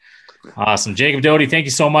 Awesome. Jacob Doty, thank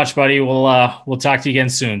you so much, buddy. We'll talk to you again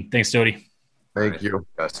soon. Thanks, Doty. Thank you.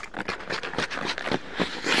 Yes.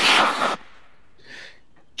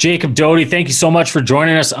 Jacob Doty, thank you so much for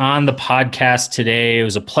joining us on the podcast today. It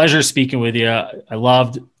was a pleasure speaking with you. I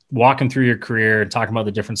loved walking through your career and talking about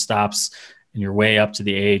the different stops and your way up to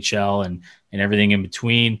the AHL and everything in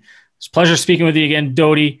between. It's a pleasure speaking with you again,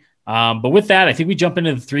 Doty. But with that, I think we jump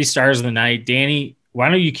into the 3 stars of the night. Danny, why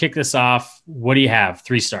don't you kick this off? What do you have?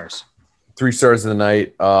 3 stars. 3 stars of the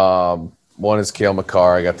night. One is Cale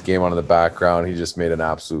Makar. I got the game on in the background. He just made an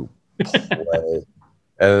absolute play.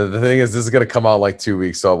 And the thing is, this is going to come out in like 2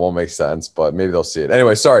 weeks, so it won't make sense, but maybe they'll see it.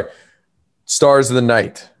 Anyway, sorry. Stars of the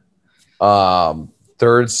night.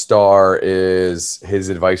 3rd star is his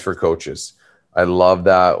advice for coaches. I love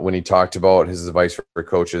that when he talked about his advice for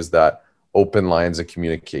coaches, that open lines of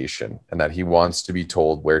communication and that he wants to be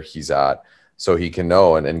told where he's at so he can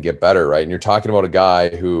know and get better, right? And you're talking about a guy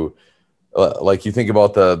who, like you think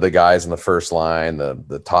about the guys in the first line,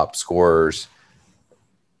 the top scorers,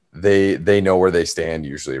 they know where they stand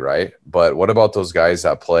usually, right? But what about those guys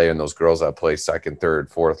that play and those girls that play 2nd, 3rd,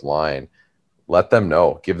 4th line? Let them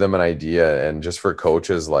know, give them an idea. And just for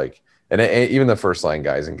coaches, like, and even the first line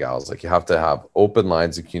guys and gals, like, you have to have open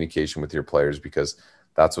lines of communication with your players, because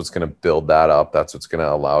that's what's going to build that up. That's what's going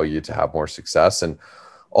to allow you to have more success. And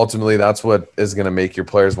ultimately, that's what is going to make your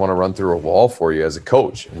players want to run through a wall for you as a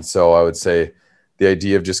coach. And so I would say the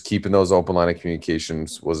idea of just keeping those open line of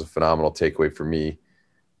communications was a phenomenal takeaway for me.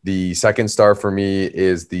 The 2nd star for me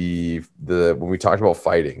is the when we talked about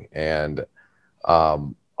fighting, and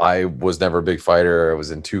I was never a big fighter. I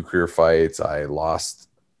was in 2 career fights. I lost.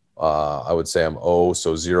 I would say I'm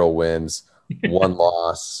 0 wins, 1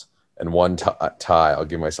 loss, and 1 tie. I'll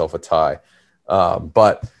give myself a tie.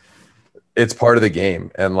 But it's part of the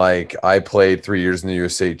game. And like, I played 3 years in the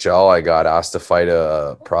USHL. I got asked to fight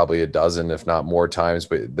probably a dozen, if not more times.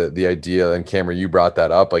 But the idea, and Cameron, you brought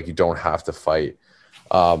that up, like, you don't have to fight.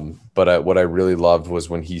 But what I really loved was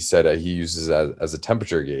when he said he uses it as a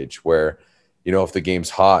temperature gauge, where, if the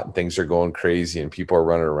game's hot and things are going crazy and people are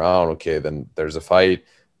running around, okay, then there's a fight,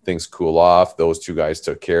 things cool off. Those 2 guys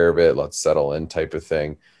took care of it. Let's settle in, type of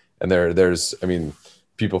thing. And there's,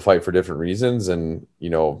 people fight for different reasons. And,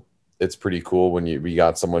 it's pretty cool when we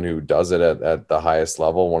got someone who does it at the highest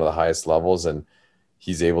level, one of the highest levels, and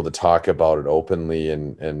he's able to talk about it openly.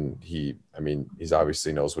 And he's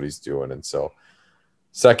obviously knows what he's doing. And so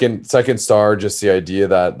second star, just the idea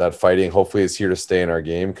that fighting hopefully is here to stay in our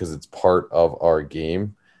game, because it's part of our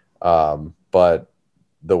game. But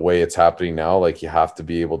the way it's happening now, like, you have to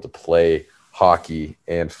be able to play hockey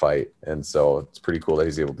and fight. And so it's pretty cool that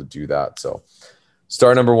he's able to do that. So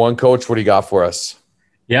star number 1, Coach, what do you got for us?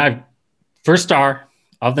 Yeah. 1st star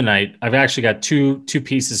of the night. I've actually got two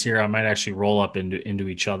pieces here. I might actually roll up into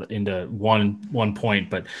each other, into one point.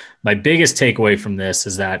 But my biggest takeaway from this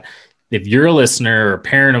is that if you're a listener or a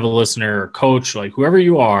parent of a listener or coach, like whoever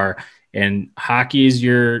you are, and hockey is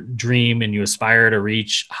your dream and you aspire to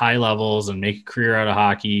reach high levels and make a career out of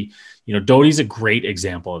hockey, Doty's a great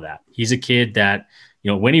example of that. He's a kid that,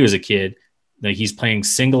 when he was a kid, like, he's playing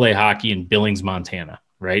single A hockey in Billings, Montana,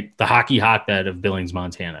 right? The hockey hotbed of Billings,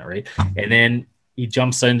 Montana, right? And then he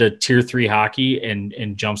jumps into tier 3 hockey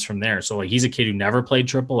and jumps from there. So, like, he's a kid who never played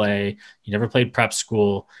AAA. He never played prep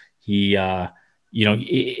school. He, and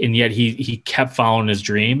yet he kept following his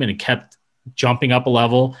dream, and he kept jumping up a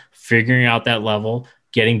level, figuring out that level,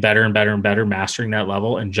 getting better and better and better, mastering that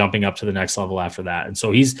level, and jumping up to the next level after that. And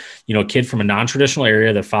so he's, a kid from a non-traditional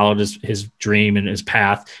area that followed his dream and his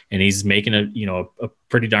path, and he's making a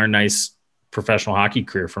pretty darn nice professional hockey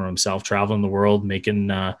career for himself, traveling the world, making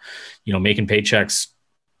paychecks,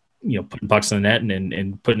 putting pucks in the net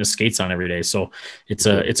and putting his skates on every day. So it's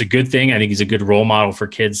a good thing. I think he's a good role model for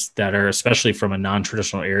kids that are, especially from a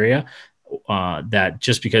non-traditional area, that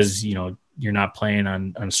just because, you're not playing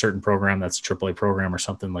on a certain program that's a AAA program or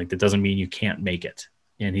something, like that, doesn't mean you can't make it.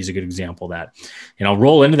 And he's a good example of that. And I'll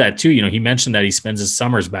roll into that too. He mentioned that he spends his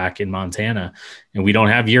summers back in Montana, and we don't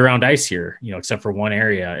have year-round ice here, except for one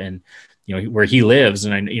area. And, where he lives,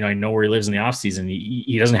 and I know where he lives in the off season,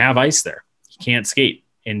 he doesn't have ice there. He can't skate.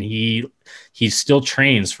 and he still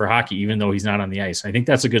trains for hockey even though he's not on the ice. I think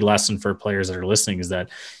that's a good lesson for players that are listening, is that,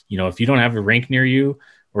 you know, if you don't have a rink near you,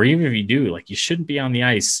 or even if you do, like, you shouldn't be on the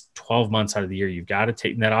ice 12 months out of the year. You've got to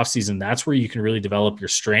take that off season. That's where you can really develop your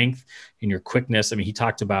strength and your quickness. I mean, he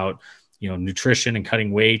talked about, you know, nutrition and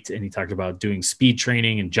cutting weight, and he talked about doing speed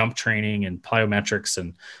training and jump training and plyometrics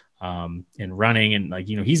and running, and, like,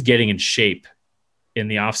 you know, he's getting in shape in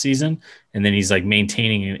the off season, and then he's like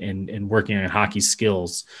maintaining and working on hockey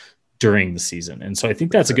skills during the season. And so I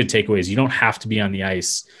think that's a good takeaway, is you don't have to be on the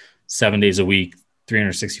ice 7 days a week,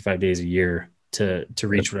 365 days a year to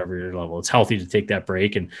reach whatever your level. It's healthy to take that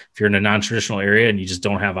break. And if you're in a non-traditional area and you just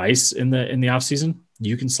don't have ice in the off season,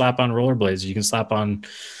 you can slap on rollerblades. You can slap on,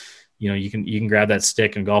 you know, you can grab that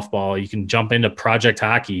stick and golf ball. You can jump into project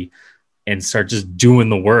hockey and start just doing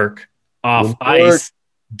the work off ice,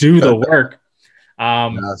 do the work.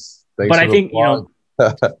 Yes. But I think, you know,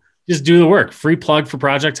 just do the work. Free plug for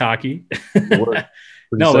project hockey.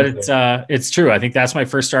 No, but it's true. I think that's my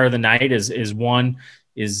first start of the night is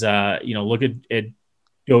you know, look at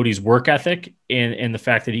Doty's work ethic and the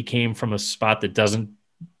fact that he came from a spot that doesn't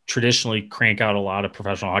traditionally crank out a lot of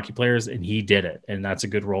professional hockey players, and he did it. And that's a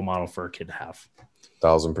good role model for a kid to have.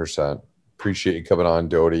 1,000%. Appreciate you coming on,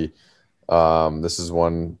 Doty. This is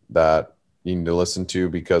one that you need to listen to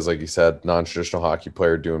because, like you said, non-traditional hockey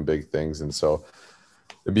player doing big things. And so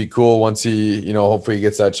it'd be cool once he, you know, hopefully he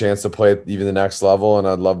gets that chance to play at even the next level. And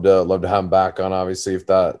I'd love to have him back on, obviously, if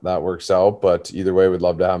that works out. But either way, we'd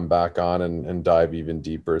love to have him back on and dive even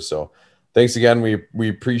deeper. So thanks again. We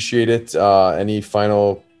appreciate it. Any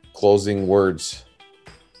final closing words?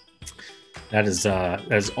 That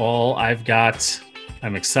is all I've got.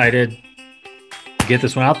 I'm excited to get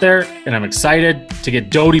this one out there, and I'm excited to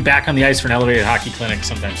get Doty back on the ice for an elevated hockey clinic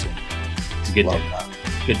sometime soon. It's a good day.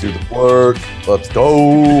 Good, do the work. Let's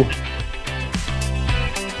go.